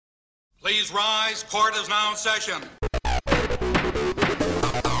Please rise. Court is now in session.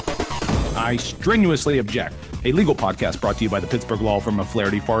 I strenuously object. A legal podcast brought to you by the Pittsburgh Law Firm of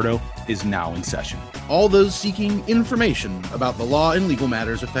Flaherty Fardo is now in session. All those seeking information about the law and legal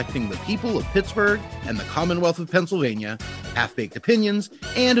matters affecting the people of Pittsburgh and the Commonwealth of Pennsylvania, half-baked opinions,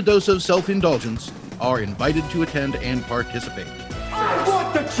 and a dose of self-indulgence are invited to attend and participate. I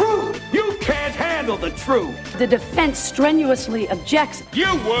want the truth! You can't handle the truth! The defense strenuously objects.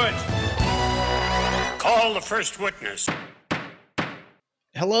 You would! Call the first witness.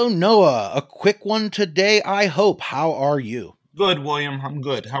 Hello, Noah. A quick one today, I hope. How are you? Good, William. I'm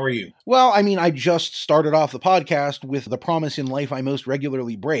good. How are you? Well, I just started off the podcast with the promise in life I most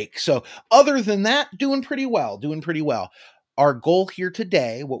regularly break. So other than that, doing pretty well. Our goal here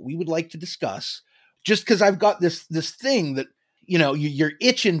today, what we would like to discuss, just because I've got this thing that, you're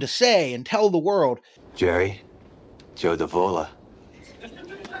itching to say and tell the world. Jerry, Joe Davola.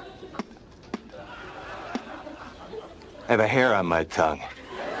 I have a hair on my tongue.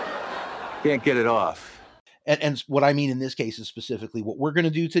 Can't get it off. And what I mean in this case is specifically what we're going to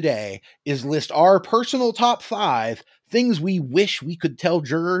do today is list our personal top 5 things we wish we could tell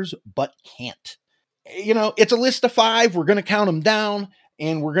jurors but can't. It's a list of 5. We're going to count them down,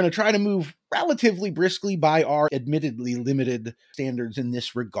 and we're going to try to move relatively briskly by our admittedly limited standards in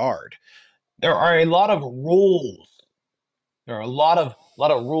this regard. There are a lot of rules. There are a lot of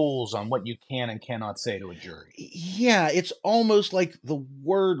rules on what you can and cannot say to a jury. Yeah, it's almost like the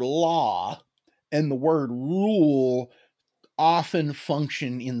word law and the word rule often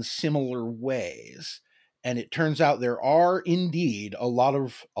function in similar ways. And it turns out there are indeed a lot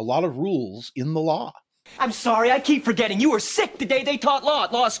of rules in the law. I'm sorry, I keep forgetting. You were sick the day they taught law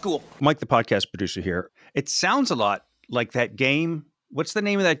at law school. Mike, the podcast producer here. It sounds a lot like that game. What's the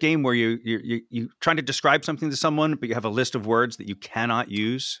name of that game where you trying to describe something to someone, but you have a list of words that you cannot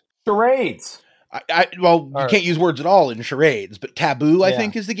use? Charades. You can't use words at all in charades, but Taboo, I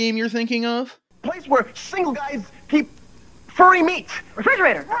think, is the game you're thinking of. Place where single guys keep furry meat.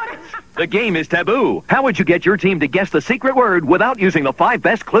 Refrigerator. The game is Taboo. How would you get your team to guess the secret word without using the 5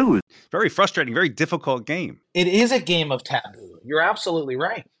 best clues? Very frustrating, very difficult game. It is a game of taboo. You're absolutely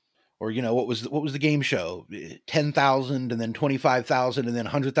right. Or, what was the game show? 10,000 and then 25,000 and then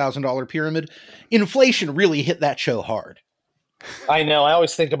 $100,000 pyramid. Inflation really hit that show hard. I know. I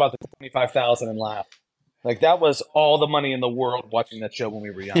always think about the 25,000 and laugh. Like that was all the money in the world watching that show when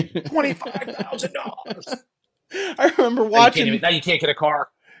we were young. $25,000. I remember watching. Now you can't get a car.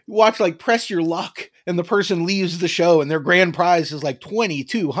 Watch Press Your Luck, and the person leaves the show, and their grand prize is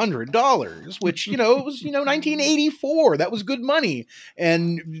 $2,200, which it was 1984. That was good money,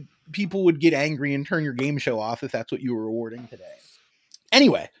 and people would get angry and turn your game show off if that's what you were rewarding today.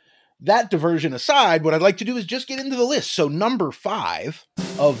 Anyway, that diversion aside, what I'd like to do is just get into the list. So number 5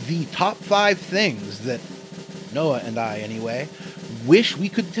 of the top 5 things that Noah and I, anyway, wish we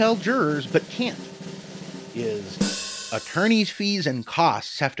could tell jurors but can't is attorney's fees and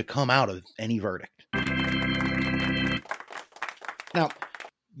costs have to come out of any verdict. Now,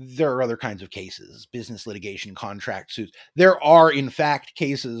 there are other kinds of cases, business litigation, contract suits. There are, in fact,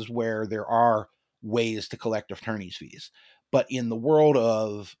 cases where there are ways to collect attorney's fees. But in the world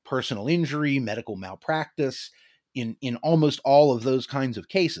of personal injury, medical malpractice, in almost all of those kinds of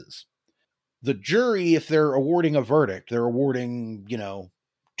cases, the jury, if they're awarding a verdict, they're awarding,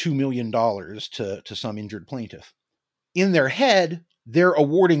 $2 million to some injured plaintiff. In their head, they're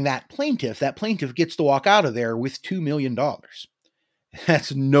awarding that plaintiff. That plaintiff gets to walk out of there with $2 million.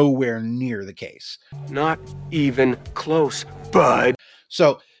 That's nowhere near the case. Not even close, bud.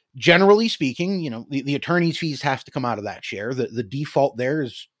 So generally speaking, the attorney's fees have to come out of that share. The default there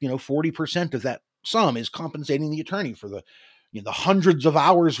is, 40% of that sum is compensating the attorney for the hundreds of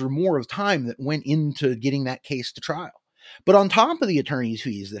hours or more of time that went into getting that case to trial. But on top of the attorney's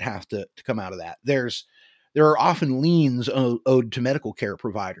fees that have to come out of that, there are often liens owed to medical care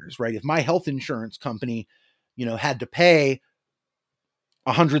providers, right? If my health insurance company, had to pay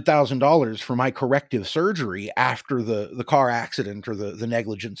 $100,000 for my corrective surgery after the car accident or the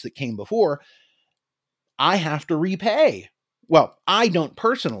negligence that came before, I have to repay. Well, I don't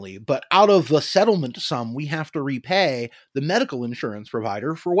personally, but out of the settlement sum, we have to repay the medical insurance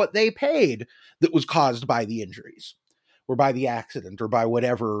provider for what they paid that was caused by the injuries or by the accident or by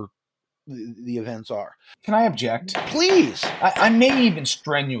whatever the events are. Can I object? Please. I may even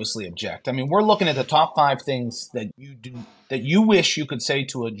strenuously object. I mean, we're looking at the top 5 things that you do, that you wish you could say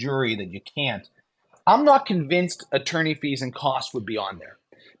to a jury that you can't. I'm not convinced attorney fees and costs would be on there,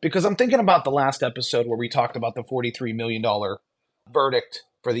 because I'm thinking about the last episode where we talked about the $43 million verdict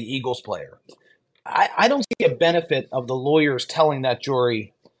for the Eagles player. I don't see a benefit of the lawyers telling that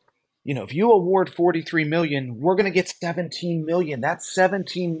jury, if you award 43 million, we're going to get 17 million. That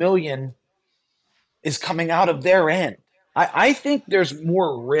 17 million is coming out of their end. I think there's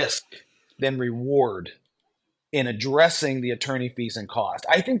more risk than reward in addressing the attorney fees and cost.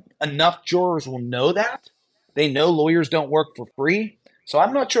 I think enough jurors will know that. They know lawyers don't work for free. So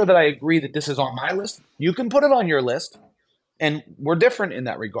I'm not sure that I agree that this is on my list. You can put it on your list, and we're different in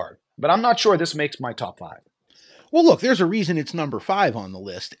that regard. But I'm not sure this makes my top 5. Well, look, there's a reason it's number 5 on the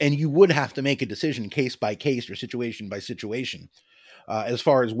list, and you would have to make a decision case by case or situation by situation as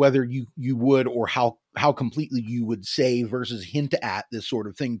far as whether you would or how completely you would say versus hint at this sort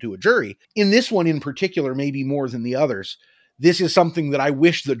of thing to a jury. In this one in particular, maybe more than the others, this is something that I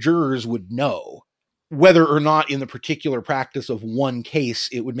wish the jurors would know. Whether or not in the particular practice of one case,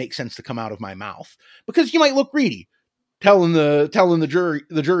 it would make sense to come out of my mouth. Because you might look greedy, telling the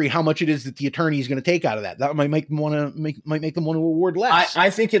jury how much it is that the attorney is going to take out of that. That might make them want to award less. I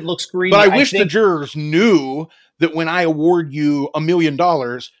think it looks greedy. But I wish the jurors knew that when I award you $1 million,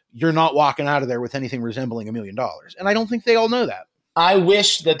 you're not walking out of there with anything resembling $1 million. And I don't think they all know that. I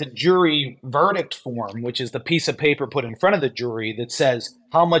wish that the jury verdict form, which is the piece of paper put in front of the jury that says,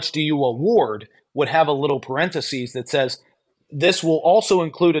 how much do you award, would have a little parentheses that says, this will also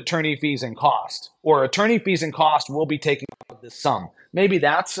include attorney fees and cost, or attorney fees and cost will be taken out of this sum. Maybe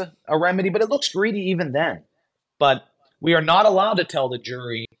that's a remedy, but it looks greedy even then. But we are not allowed to tell the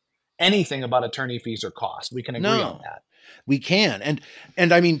jury anything about attorney fees or cost. We can agree on that. We can.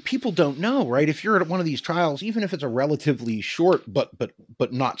 And I mean, people don't know, right? If you're at one of these trials, even if it's a relatively short, but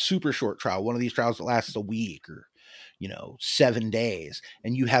not super short trial, one of these trials that lasts a week or 7 days,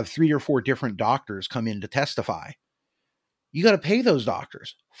 and you have 3 or 4 different doctors come in to testify, you got to pay those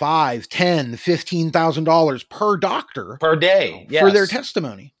doctors $5,000, $10,000, $15,000 per doctor per day for their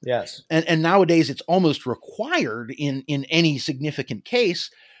testimony. Yes. And nowadays it's almost required in any significant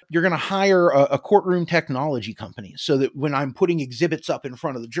case. You're going to hire a courtroom technology company so that when I'm putting exhibits up in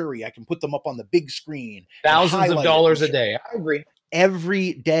front of the jury, I can put them up on the big screen. Thousands of dollars a day. I agree.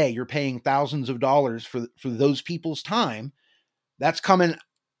 Every day you're paying thousands of dollars for those people's time. That's coming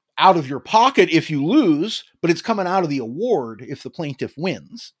out of your pocket if you lose, but it's coming out of the award if the plaintiff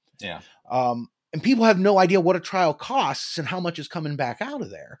wins. Yeah. And people have no idea what a trial costs and how much is coming back out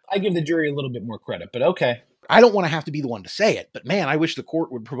of there. I give the jury a little bit more credit, but okay. I don't want to have to be the one to say it, but man, I wish the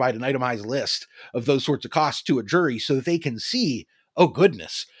court would provide an itemized list of those sorts of costs to a jury so that they can see, oh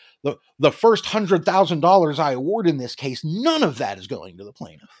goodness, the first $100,000 I award in this case, none of that is going to the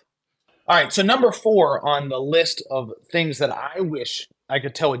plaintiff. All right, so number 4 on the list of things that I wish I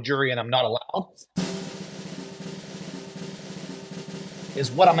could tell a jury and I'm not allowed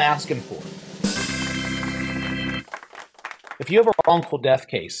is what I'm asking for. If you have a wrongful death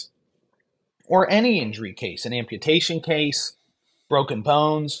case or any injury case, an amputation case, broken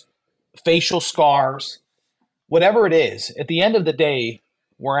bones, facial scars, whatever it is, at the end of the day,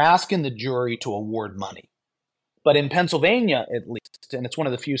 we're asking the jury to award money. But in Pennsylvania, at least, and it's one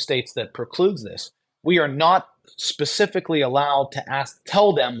of the few states that precludes this, we are not specifically allowed to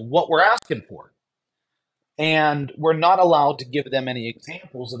tell them what we're asking for. And we're not allowed to give them any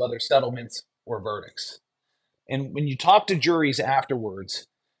examples of other settlements or verdicts. And when you talk to juries afterwards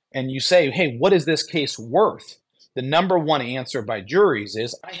and you say, hey, what is this case worth? The number one answer by juries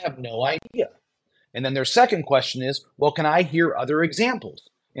is, I have no idea. And then their second question is, well, can I hear other examples?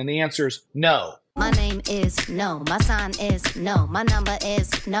 And the answer is no. My name is no. My sign is no. My number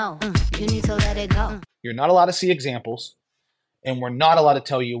is no. You need to let it go. You're not allowed to see examples, and we're not allowed to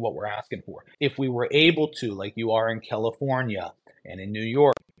tell you what we're asking for. If we were able to, like you are in California and in New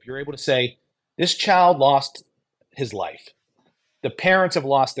York, if you're able to say, this child lost his life. The parents have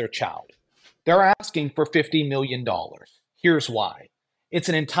lost their child. They're asking for $50 million. Here's why. It's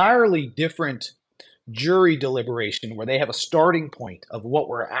an entirely different jury deliberation where they have a starting point of what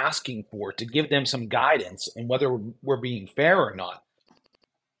we're asking for to give them some guidance and whether we're being fair or not.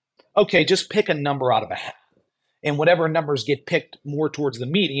 Okay, just pick a number out of a hat. And whatever numbers get picked more towards the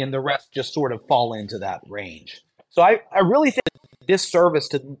median, the rest just sort of fall into that range. So I really think this service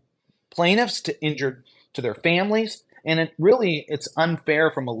to plaintiffs, to injured, to their families, and it's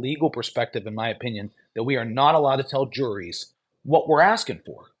unfair from a legal perspective, in my opinion, that we are not allowed to tell juries what we're asking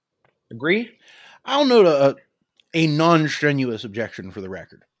for. Agree? I'll note a non-strenuous objection for the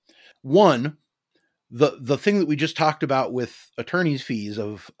record. One, the thing that we just talked about with attorney's fees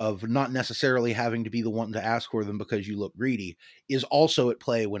of not necessarily having to be the one to ask for them because you look greedy is also at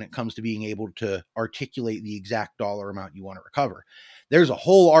play when it comes to being able to articulate the exact dollar amount you want to recover. There's a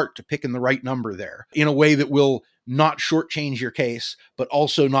whole art to picking the right number there in a way that will not shortchange your case, but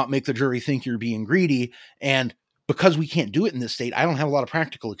also not make the jury think you're being greedy. because we can't do it in this state, I don't have a lot of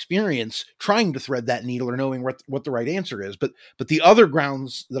practical experience trying to thread that needle or knowing what the right answer is. But the other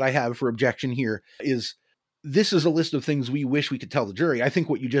grounds that I have for objection here is this is a list of things we wish we could tell the jury. I think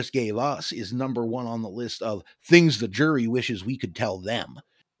what you just gave us is number one on the list of things the jury wishes we could tell them.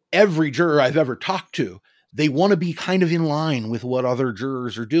 Every juror I've ever talked to, they want to be kind of in line with what other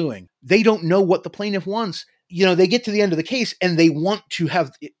jurors are doing. They don't know what the plaintiff wants. They get to the end of the case and they want to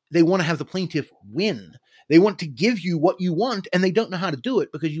have the plaintiff win. They want to give you what you want, and they don't know how to do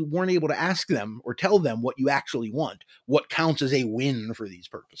it because you weren't able to ask them or tell them what you actually want, what counts as a win for these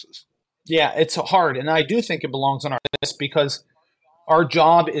purposes. Yeah, it's hard, and I do think it belongs on our list because our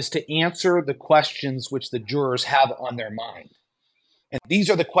job is to answer the questions which the jurors have on their mind. And these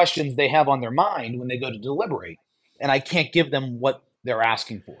are the questions they have on their mind when they go to deliberate, and I can't give them what they're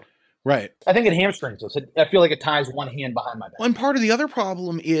asking for. Right. I think it hamstrings us. I feel like it ties one hand behind my back. One part of the other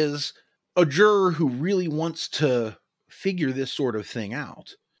problem is a juror who really wants to figure this sort of thing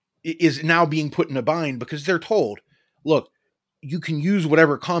out is now being put in a bind because they're told, look, you can use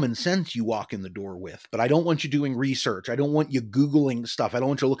whatever common sense you walk in the door with, but I don't want you doing research. I don't want you Googling stuff. I don't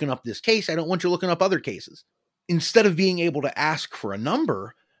want you looking up this case. I don't want you looking up other cases. Instead of being able to ask for a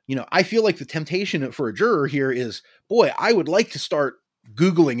number, I feel like the temptation for a juror here is, boy, I would like to start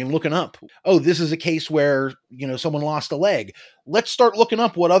Googling and looking up, oh, this is a case where, someone lost a leg. Let's start looking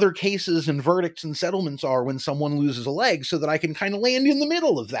up what other cases and verdicts and settlements are when someone loses a leg so that I can kind of land in the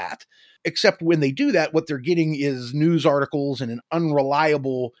middle of that. Except when they do that, what they're getting is news articles and an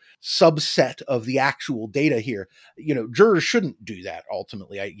unreliable subset of the actual data here. Jurors shouldn't do that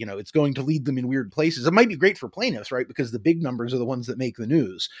ultimately. It's going to lead them in weird places. It might be great for plaintiffs, right? Because the big numbers are the ones that make the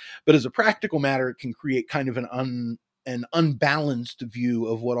news. But as a practical matter, it can create kind of an unbalanced view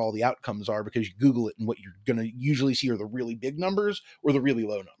of what all the outcomes are because you Google it and what you're going to usually see are the really big numbers or the really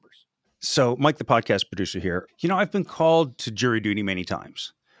low numbers. So Mike, the podcast producer here, I've been called to jury duty many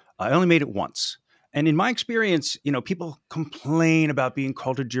times. I only made it once. And in my experience, people complain about being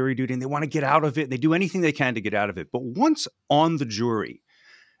called to jury duty and they want to get out of it. They do anything they can to get out of it. But once on the jury,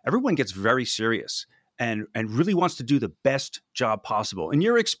 everyone gets very serious and really wants to do the best job possible. In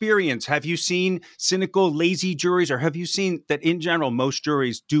your experience, have you seen cynical, lazy juries, or have you seen that in general, most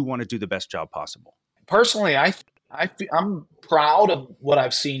juries do want to do the best job possible? Personally, I'm proud of what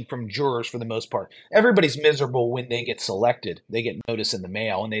I've seen from jurors for the most part. Everybody's miserable when they get selected. They get notice in the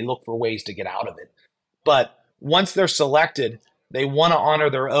mail and they look for ways to get out of it. But once they're selected, they want to honor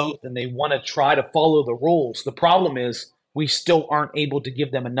their oath and they want to try to follow the rules. The problem is we still aren't able to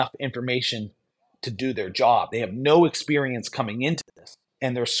give them enough information to do their job. They have no experience coming into this,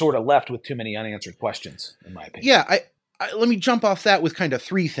 and they're sort of left with too many unanswered questions, in my opinion. Yeah, let me jump off that with kind of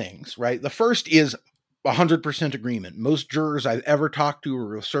three things, right? The first is 100% agreement. Most jurors I've ever talked to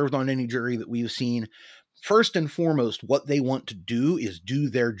or have served on any jury that we've seen, first and foremost, what they want to do is do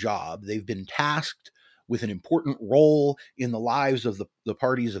their job. They've been tasked with an important role in the lives of the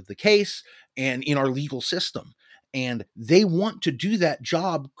parties of the case and in our legal system. And they want to do that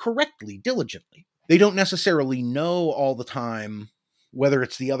job correctly, diligently. They don't necessarily know all the time whether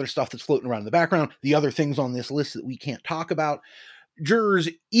it's the other stuff that's floating around in the background, the other things on this list that we can't talk about. Jurors,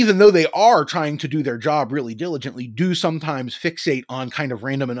 even though they are trying to do their job really diligently, do sometimes fixate on kind of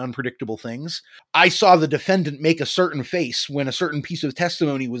random and unpredictable things. I saw the defendant make a certain face when a certain piece of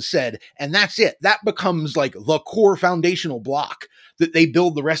testimony was said, and that's it. That becomes like the core foundational block that they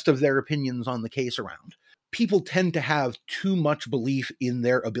build the rest of their opinions on the case around. People tend to have too much belief in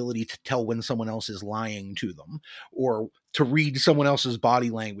their ability to tell when someone else is lying to them or to read someone else's body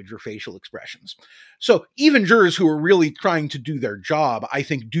language or facial expressions. So even jurors who are really trying to do their job, I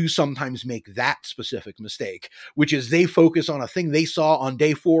think, do sometimes make that specific mistake, which is they focus on a thing they saw on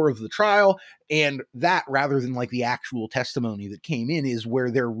day 4 of the trial, and that, rather than like the actual testimony that came in, is where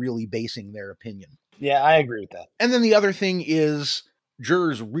they're really basing their opinion. Yeah, I agree with that. And then the other thing is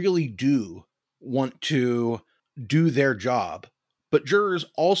jurors really do want to do their job, but jurors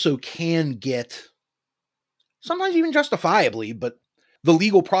also can get, sometimes even justifiably, but the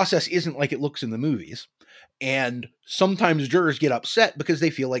legal process isn't like it looks in the movies. And sometimes jurors get upset because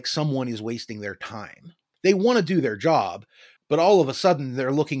they feel like someone is wasting their time. They want to do their job, but all of a sudden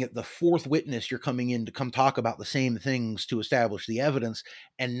they're looking at the 4th witness you're coming in to come talk about the same things to establish the evidence,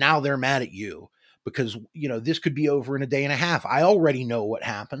 and now they're mad at you because, this could be over in a day and a half. I already know what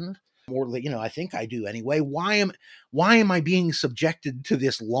happened. Or, I think I do anyway. Why am I being subjected to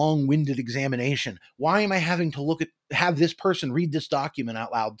this long-winded examination? Why am I having to have this person read this document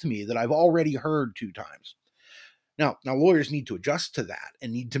out loud to me that I've already heard 2 times? Now lawyers need to adjust to that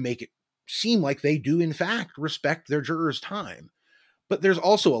and need to make it seem like they do, in fact, respect their jurors' time. But there's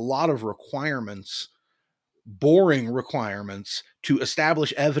also a lot of requirements boring requirements to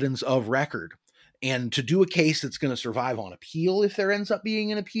establish evidence of record. And to do a case that's going to survive on appeal, if there ends up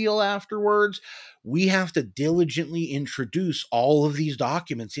being an appeal afterwards, we have to diligently introduce all of these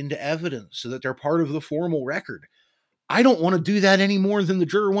documents into evidence so that they're part of the formal record. I don't want to do that any more than the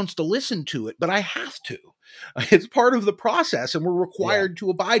juror wants to listen to it, but I have to. It's part of the process, and we're required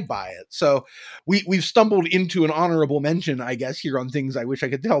to abide by it. So we've stumbled into an honorable mention, I guess, here on things I wish I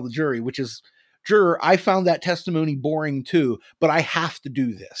could tell the jury, which is, juror, I found that testimony boring too, but I have to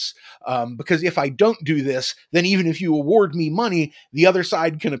do this. Because if I don't do this, then even if you award me money, the other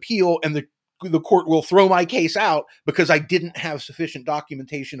side can appeal and the court will throw my case out because I didn't have sufficient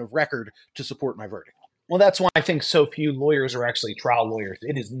documentation of record to support my verdict. Well, that's why I think so few lawyers are actually trial lawyers.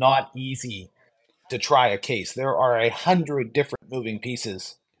 It is not easy to try a case. There are 100 different moving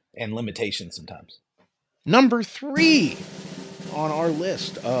pieces and limitations sometimes. Number 3 on our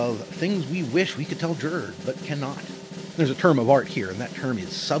list of things we wish we could tell jurors but cannot. There's a term of art here, and that term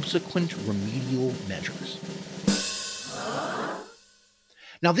is subsequent remedial measures.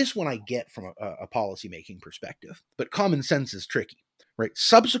 Now, this one I get from a policymaking perspective, but common sense is tricky, right?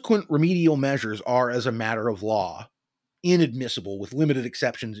 Subsequent remedial measures are, as a matter of law, inadmissible with limited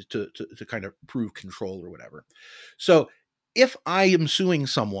exceptions to kind of prove control or whatever. So if I am suing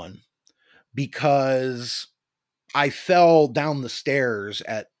someone because I fell down the stairs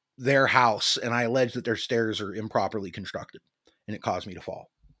at their house and I allege that their stairs are improperly constructed and it caused me to fall.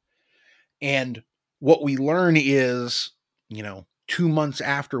 And what we learn is, 2 months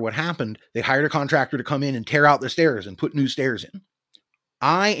after what happened, they hired a contractor to come in and tear out the stairs and put new stairs in.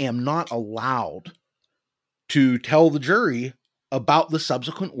 I am not allowed to tell the jury about the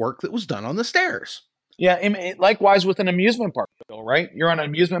subsequent work that was done on the stairs. Yeah, and likewise with an amusement park, right? You're on an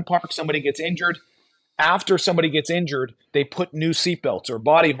amusement park, somebody gets injured. After somebody gets injured, they put new seatbelts or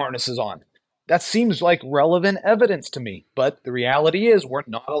body harnesses on. That seems like relevant evidence to me, but the reality is we're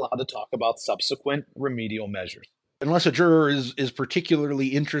not allowed to talk about subsequent remedial measures. Unless a juror is particularly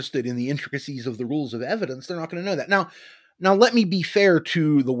interested in the intricacies of the rules of evidence, they're not going to know that. Now, let me be fair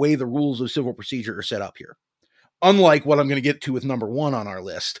to the way the rules of civil procedure are set up here. Unlike what I'm going to get to with number 1 on our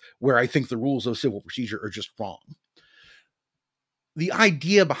list, where I think the rules of civil procedure are just wrong. The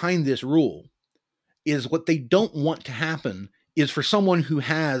idea behind this rule is what they don't want to happen is for someone who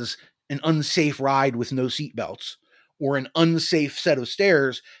has an unsafe ride with no seatbelts or an unsafe set of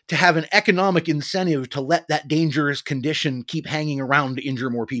stairs to have an economic incentive to let that dangerous condition keep hanging around to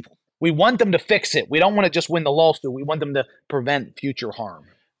injure more people. We want them to fix it. We don't want to just win the lawsuit. We want them to prevent future harm.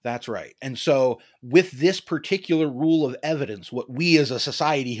 That's right. And so with this particular rule of evidence, what we as a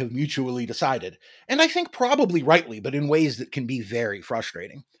society have mutually decided, and I think probably rightly, but in ways that can be very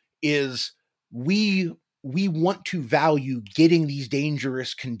frustrating, is we want to value getting these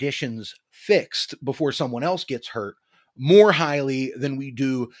dangerous conditions fixed before someone else gets hurt more highly than we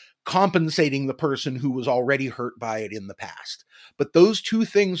do compensating the person who was already hurt by it in the past. But those two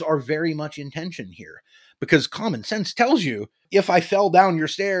things are very much in tension here, because common sense tells you if I fell down your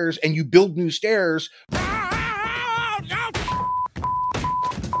stairs and you build new stairs, Damn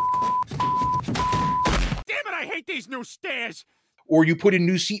it, I hate these new stairs. Or you put in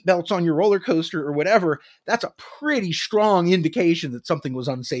new seatbelts on your roller coaster or whatever, that's a pretty strong indication that something was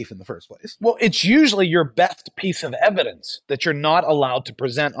unsafe in the first place. Well, it's usually your best piece of evidence that you're not allowed to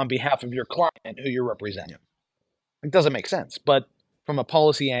present on behalf of your client who you're representing. Yeah. It doesn't make sense, but from a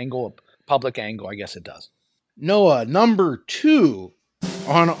policy angle, a public angle, I guess it does. Noah, number 2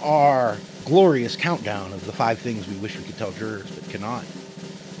 on our glorious countdown of the 5 things we wish we could tell jurors but cannot.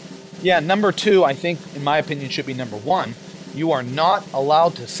 Yeah, number 2, I think, in my opinion, should be number 1. You are not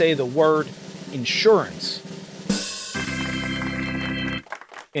allowed to say the word insurance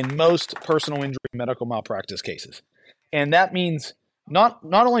in most personal injury medical malpractice cases. And that means not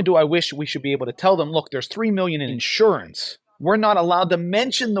only do I wish we should be able to tell them, look, there's $3 million in insurance, we're not allowed to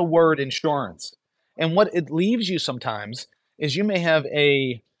mention the word insurance. And what it leaves you sometimes is you may have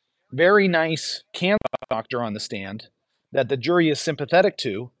a very nice cancer doctor on the stand that the jury is sympathetic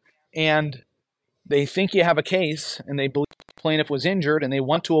to, and they think you have a case, and they believe the plaintiff was injured, and they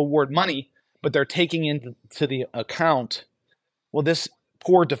want to award money, but they're taking into the account, well, this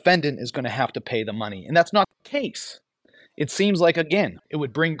poor defendant is going to have to pay the money. And that's not the case. It seems like, again, it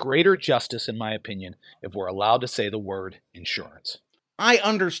would bring greater justice, in my opinion, if we're allowed to say the word insurance. I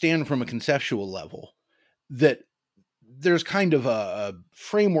understand from a conceptual level that there's kind of a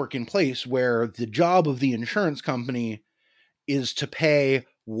framework in place where the job of the insurance company is to pay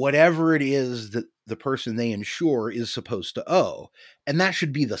whatever it is that the person they insure is supposed to owe. And that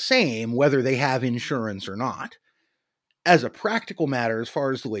should be the same whether they have insurance or not. As a practical matter, as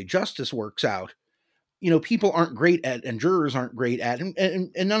far as the way justice works out, people aren't great at, and jurors aren't great at,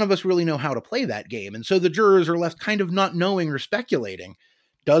 and none of us really know how to play that game. And so the jurors are left kind of not knowing or speculating.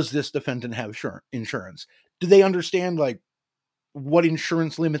 Does this defendant have insurance? Do they understand what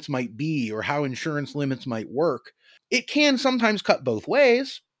insurance limits might be or how insurance limits might work? It can sometimes cut both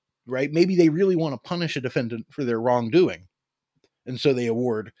ways, right? Maybe they really want to punish a defendant for their wrongdoing, and so they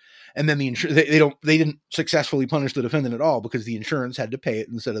award, and then they didn't successfully punish the defendant at all because the insurance had to pay it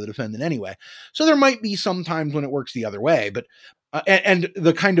instead of the defendant anyway. So there might be some times when it works the other way, but and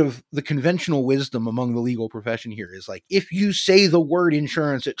the conventional wisdom among the legal profession here is if you say the word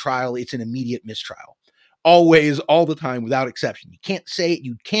insurance at trial, it's an immediate mistrial. Always, all the time, without exception. You can't say it.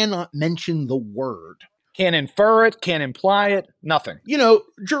 You cannot mention the word. Can't infer it, can't imply it, nothing.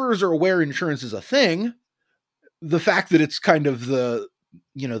 Jurors are aware insurance is a thing. The fact that it's kind of the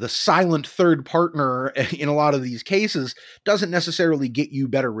silent third partner in a lot of these cases doesn't necessarily get you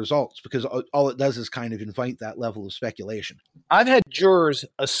better results, because all it does is kind of invite that level of speculation. I've had jurors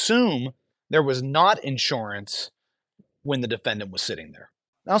assume there was not insurance when the defendant was sitting there.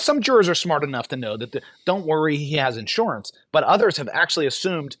 Now, some jurors are smart enough to know that don't worry, he has insurance, but others have actually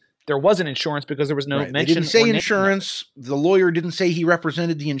assumed there wasn't insurance because there was no mention. They didn't say insurance. The lawyer didn't say he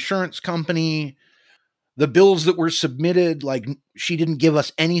represented the insurance company. The bills that were submitted, she didn't give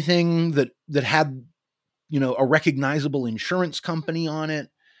us anything that had, a recognizable insurance company on it.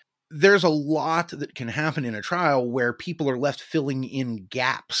 There's a lot that can happen in a trial where people are left filling in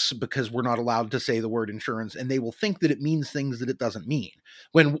gaps because we're not allowed to say the word insurance, and they will think that it means things that it doesn't mean,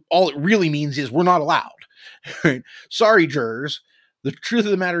 when all it really means is we're not allowed. Right? Sorry, jurors. The truth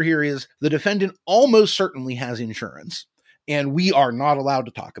of the matter here is the defendant almost certainly has insurance, and we are not allowed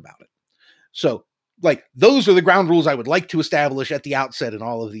to talk about it. So, those are the ground rules I would like to establish at the outset in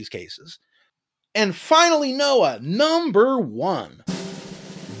all of these cases. And finally, Noah, number one.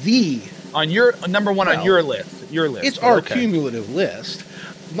 On your number one on your list. It's our cumulative list.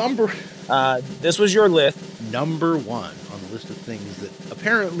 This was your list. Number one on the list of things that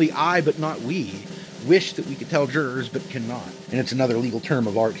apparently I, but not we, wish that we could tell jurors but cannot. And it's another legal term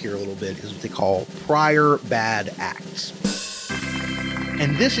of art here a little bit, is what they call prior bad acts.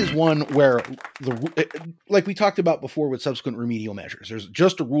 And this is one where, like we talked about before with subsequent remedial measures, there's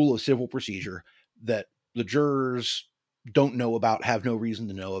just a rule of civil procedure that the jurors don't know about, have no reason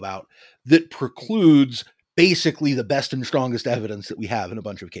to know about, that precludes basically the best and strongest evidence that we have in a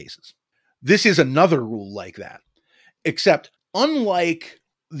bunch of cases. This is another rule like that, except unlike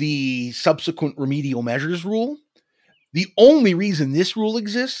the subsequent remedial measures rule, the only reason this rule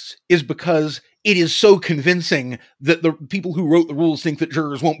exists is because it is so convincing that the people who wrote the rules think that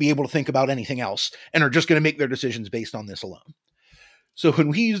jurors won't be able to think about anything else and are just going to make their decisions based on this alone. So when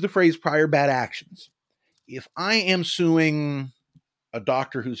we use the phrase prior bad actions, if I am suing a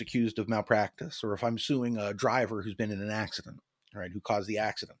doctor who's accused of malpractice, or if I'm suing a driver who's been in an accident, right, who caused the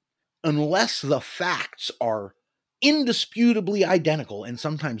accident, unless the facts are indisputably identical, and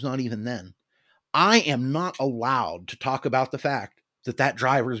sometimes not even then, I am not allowed to talk about the fact that that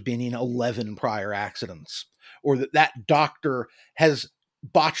driver's been in 11 prior accidents, or that doctor has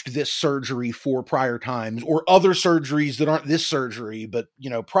botched this surgery 4 prior times, or other surgeries that aren't this surgery, but,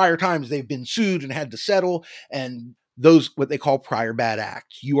 prior times they've been sued and had to settle, and those, what they call prior bad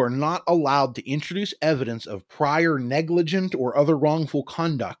acts. You are not allowed to introduce evidence of prior negligent or other wrongful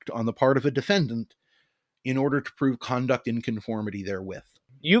conduct on the part of a defendant in order to prove conduct in conformity therewith.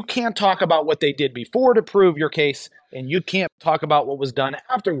 You can't talk about what they did before to prove your case, and you can't talk about what was done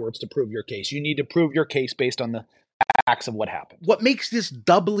afterwards to prove your case. You need to prove your case based on the facts of what happened. What makes this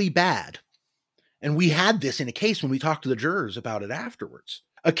doubly bad, and we had this in a case when we talked to the jurors about it afterwards,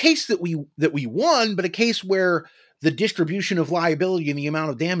 a case that we won, but a case where the distribution of liability and the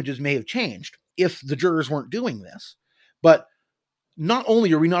amount of damages may have changed if the jurors weren't doing this. But not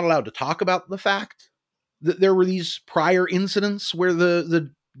only are we not allowed to talk about the fact that there were these prior incidents where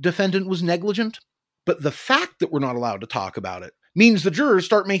the defendant was negligent, but the fact that we're not allowed to talk about it means the jurors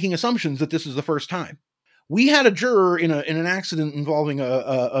start making assumptions that this is the first time. We had a juror in an accident involving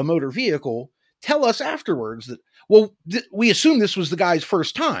a motor vehicle tell us afterwards that, we assume this was the guy's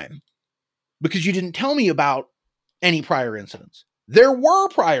first time because you didn't tell me about any prior incidents. There were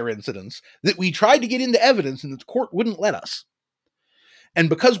prior incidents that we tried to get into evidence and the court wouldn't let us. And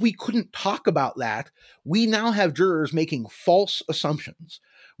because we couldn't talk about that, we now have jurors making false assumptions,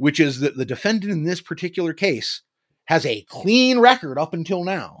 which is that the defendant in this particular case has a clean record up until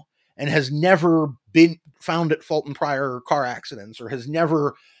now and has never been found at fault in prior car accidents, or has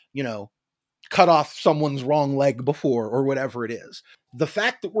never, cut off someone's wrong leg before, or whatever it is. The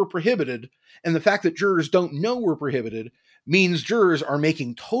fact that we're prohibited and the fact that jurors don't know we're prohibited means jurors are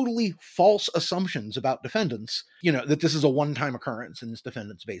making totally false assumptions about defendants, that this is a one-time occurrence and this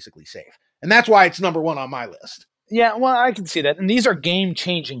defendant's basically safe. And that's why it's number one on my list. Yeah, well, I can see that. And these are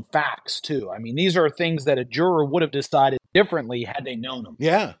game-changing facts, too. I mean, these are things that a juror would have decided differently had they known them.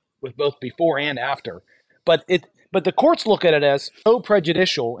 Yeah. With both before and after. But the courts look at it as so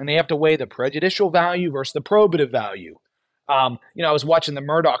prejudicial, and they have to weigh the prejudicial value versus the probative value. I was watching the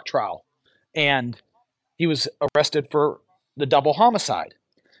Murdaugh trial, and he was arrested for the double homicide.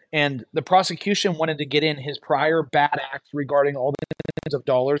 And the prosecution wanted to get in his prior bad acts regarding all the millions of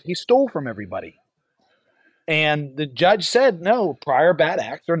dollars he stole from everybody. And the judge said, no, prior bad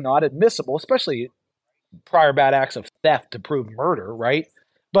acts are not admissible, especially prior bad acts of theft to prove murder, right?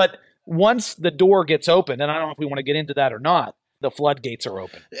 But once the door gets open, and I don't know if we want to get into that or not, the floodgates are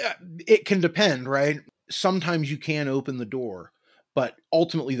open. It can depend, right? Sometimes you can open the door, but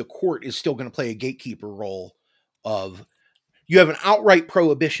ultimately the court is still going to play a gatekeeper role of you have an outright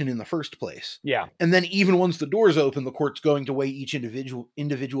prohibition in the first place. Yeah. And then even once the door's open, the court's going to weigh each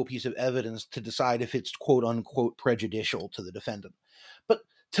individual piece of evidence to decide if it's quote unquote prejudicial to the defendant. But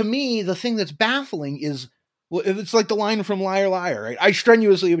to me, the thing that's baffling is, well, it's like the line from Liar Liar, right? I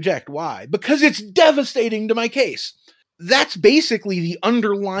strenuously object. Why? Because it's devastating to my case. That's basically the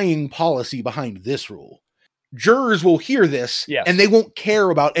underlying policy behind this rule. Jurors will hear this, and they won't care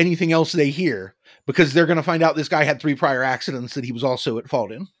about anything else they hear because they're going to find out this guy had 3 prior accidents that he was also at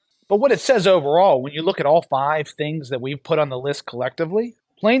fault in. But what it says overall, when you look at all 5 things that we've put on the list collectively,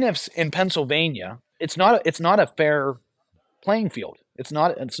 plaintiffs in Pennsylvania, it's not a fair playing field. It's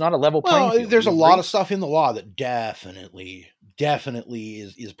not a level playing field. There's a lot of stuff in the law that definitely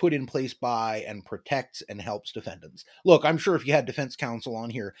is put in place by and protects and helps defendants. Look, I'm sure if you had defense counsel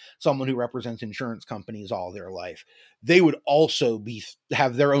on here, someone who represents insurance companies all their life, they would also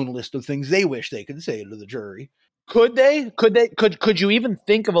have their own list of things they wish they could say to the jury. Could they? Could you even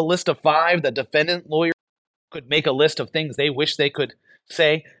think of a list of 5 that defendant lawyers could make a list of things they wish they could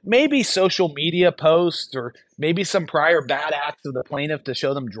say? Maybe social media posts, or maybe some prior bad acts of the plaintiff to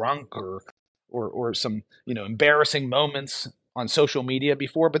show them drunk, or some embarrassing moments on social media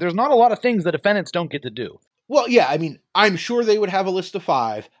before. But there's not a lot of things the defendants don't get to do. Well, yeah, I mean, I'm sure they would have a list of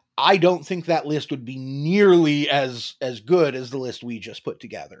 5. I don't think that list would be nearly as good as the list we just put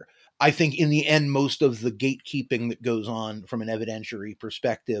together. I think in the end, most of the gatekeeping that goes on from an evidentiary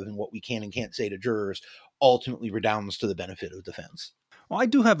perspective and what we can and can't say to jurors ultimately redounds to the benefit of defense. Well, I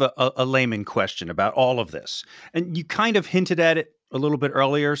do have a layman question about all of this. And you kind of hinted at it a little bit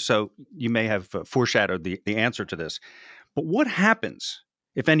earlier, so you may have foreshadowed the answer to this. But what happens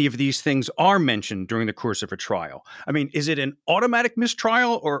if any of these things are mentioned during the course of a trial? I mean, is it an automatic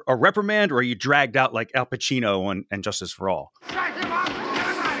mistrial or a reprimand, or are you dragged out like Al Pacino and Justice for All?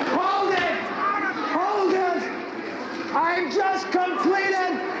 Hold it! I just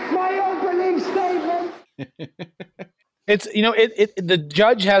completed my opening statement. It's the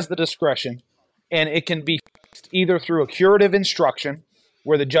judge has the discretion, and it can be fixed either through a curative instruction,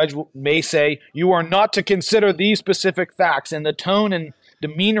 where the judge may say, you are not to consider these specific facts, and the tone and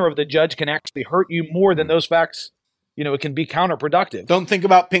demeanor of the judge can actually hurt you more than those facts. It can be counterproductive. Don't think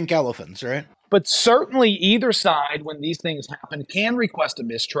about pink elephants, right? But certainly either side, when these things happen, can request a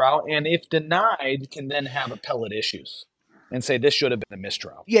mistrial, and if denied, can then have appellate issues and say this should have been a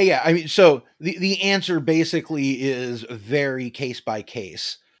mistrial. Yeah. I mean, so the answer basically is very case by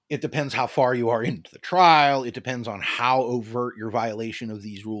case. It depends how far you are into the trial. It depends on how overt your violation of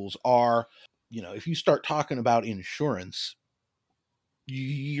these rules are. If you start talking about insurance,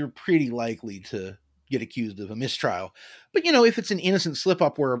 you're pretty likely to get accused of a mistrial. But, if it's an innocent slip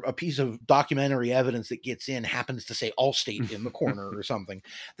up where a piece of documentary evidence that gets in happens to say Allstate in the corner or something,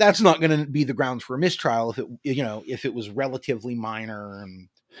 that's not going to be the grounds for a mistrial if it was relatively minor. And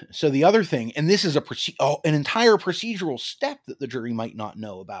so the other thing, and this is an entire procedural step that the jury might not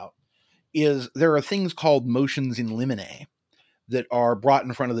know about, is there are things called motions in limine that are brought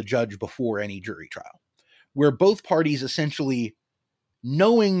in front of the judge before any jury trial, where both parties essentially,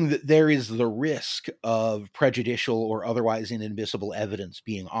 knowing that there is the risk of prejudicial or otherwise inadmissible evidence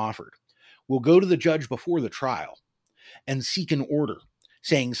being offered, will go to the judge before the trial and seek an order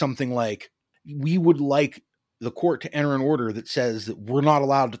saying something like, we would like the court to enter an order that says that we're not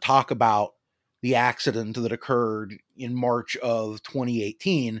allowed to talk about the accident that occurred in March of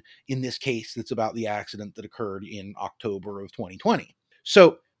 2018. In this case, that's about the accident that occurred in October of 2020.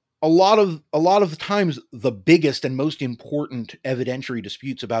 So a lot of the times, the biggest and most important evidentiary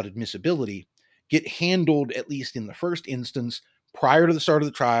disputes about admissibility get handled, at least in the first instance, prior to the start of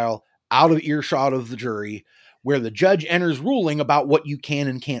the trial, out of earshot of the jury, where the judge enters ruling about what you can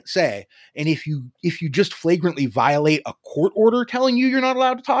and can't say. And if you just flagrantly violate a court order telling you you're not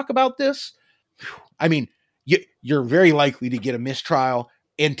allowed to talk about this, I mean, you're very likely to get a mistrial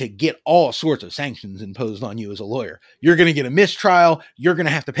and to get all sorts of sanctions imposed on you as a lawyer. You're going to get a mistrial. You're going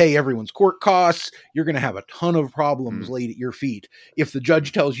to have to pay everyone's court costs. You're going to have a ton of problems laid at your feet if the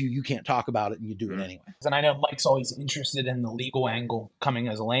judge tells you you can't talk about it and you do it anyway. And I know Mike's always interested in the legal angle coming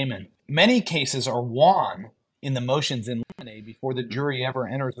as a layman. Many cases are won in the motions in limine before the jury ever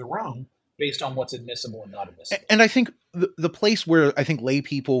enters the room based on what's admissible and not admissible. And I think the place where I think lay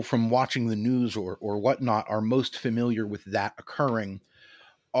people from watching the news or whatnot are most familiar with that occurring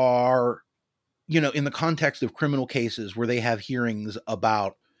are, in the context of criminal cases where they have hearings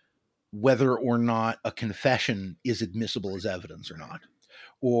about whether or not a confession is admissible as evidence or not,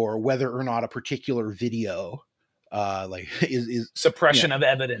 or whether or not a particular video is suppression of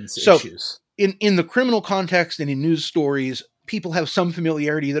evidence issues. In the criminal context and in news stories, people have some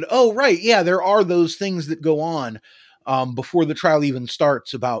familiarity that, oh, right, yeah, there are those things that go on before the trial even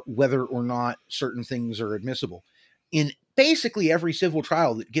starts about whether or not certain things are admissible. In basically every civil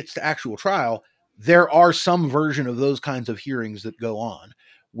trial that gets to actual trial, there are some version of those kinds of hearings that go on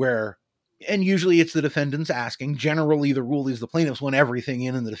where, and usually it's the defendants asking. Generally, the rule is the plaintiffs want everything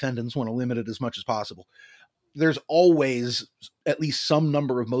in and the defendants want to limit it as much as possible. There's always at least some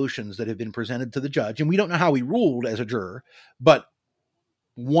number of motions that have been presented to the judge, and we don't know how he ruled as a juror, but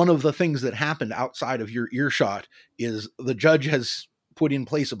one of the things that happened outside of your earshot is the judge has put in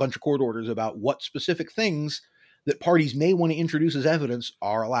place a bunch of court orders about what specific things that parties may want to introduce as evidence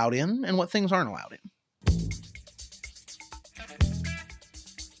are allowed in and what things aren't allowed in.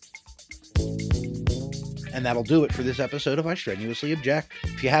 And that'll do it for this episode of I Strenuously Object.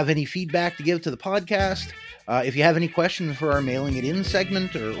 If you have any feedback to give to the podcast, if you have any questions for our Mailing It In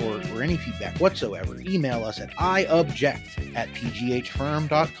segment or any feedback whatsoever, email us at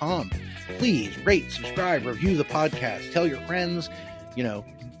iobject@pghfirm.com. Please rate, subscribe, review the podcast, tell your friends,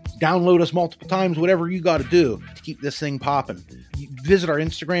 download us multiple times, whatever you got to do to keep this thing popping. Visit our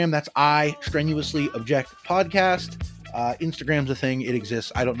Instagram. That's I Strenuously Object Podcast. Instagram's a thing. It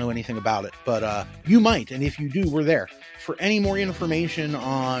exists. I don't know anything about it, but you might. And if you do, we're there. For any more information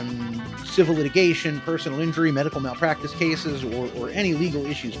on civil litigation, personal injury, medical malpractice cases, or any legal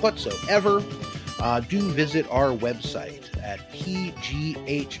issues whatsoever, do visit our website at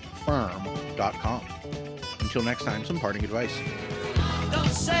pghfirm.com. Until next time, some parting advice. Don't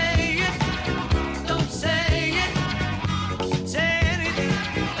say it. Don't say it. Say anything.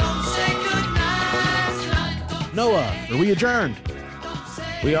 Don't say goodnight. Noah, are we adjourned?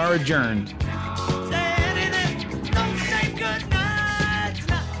 We are adjourned.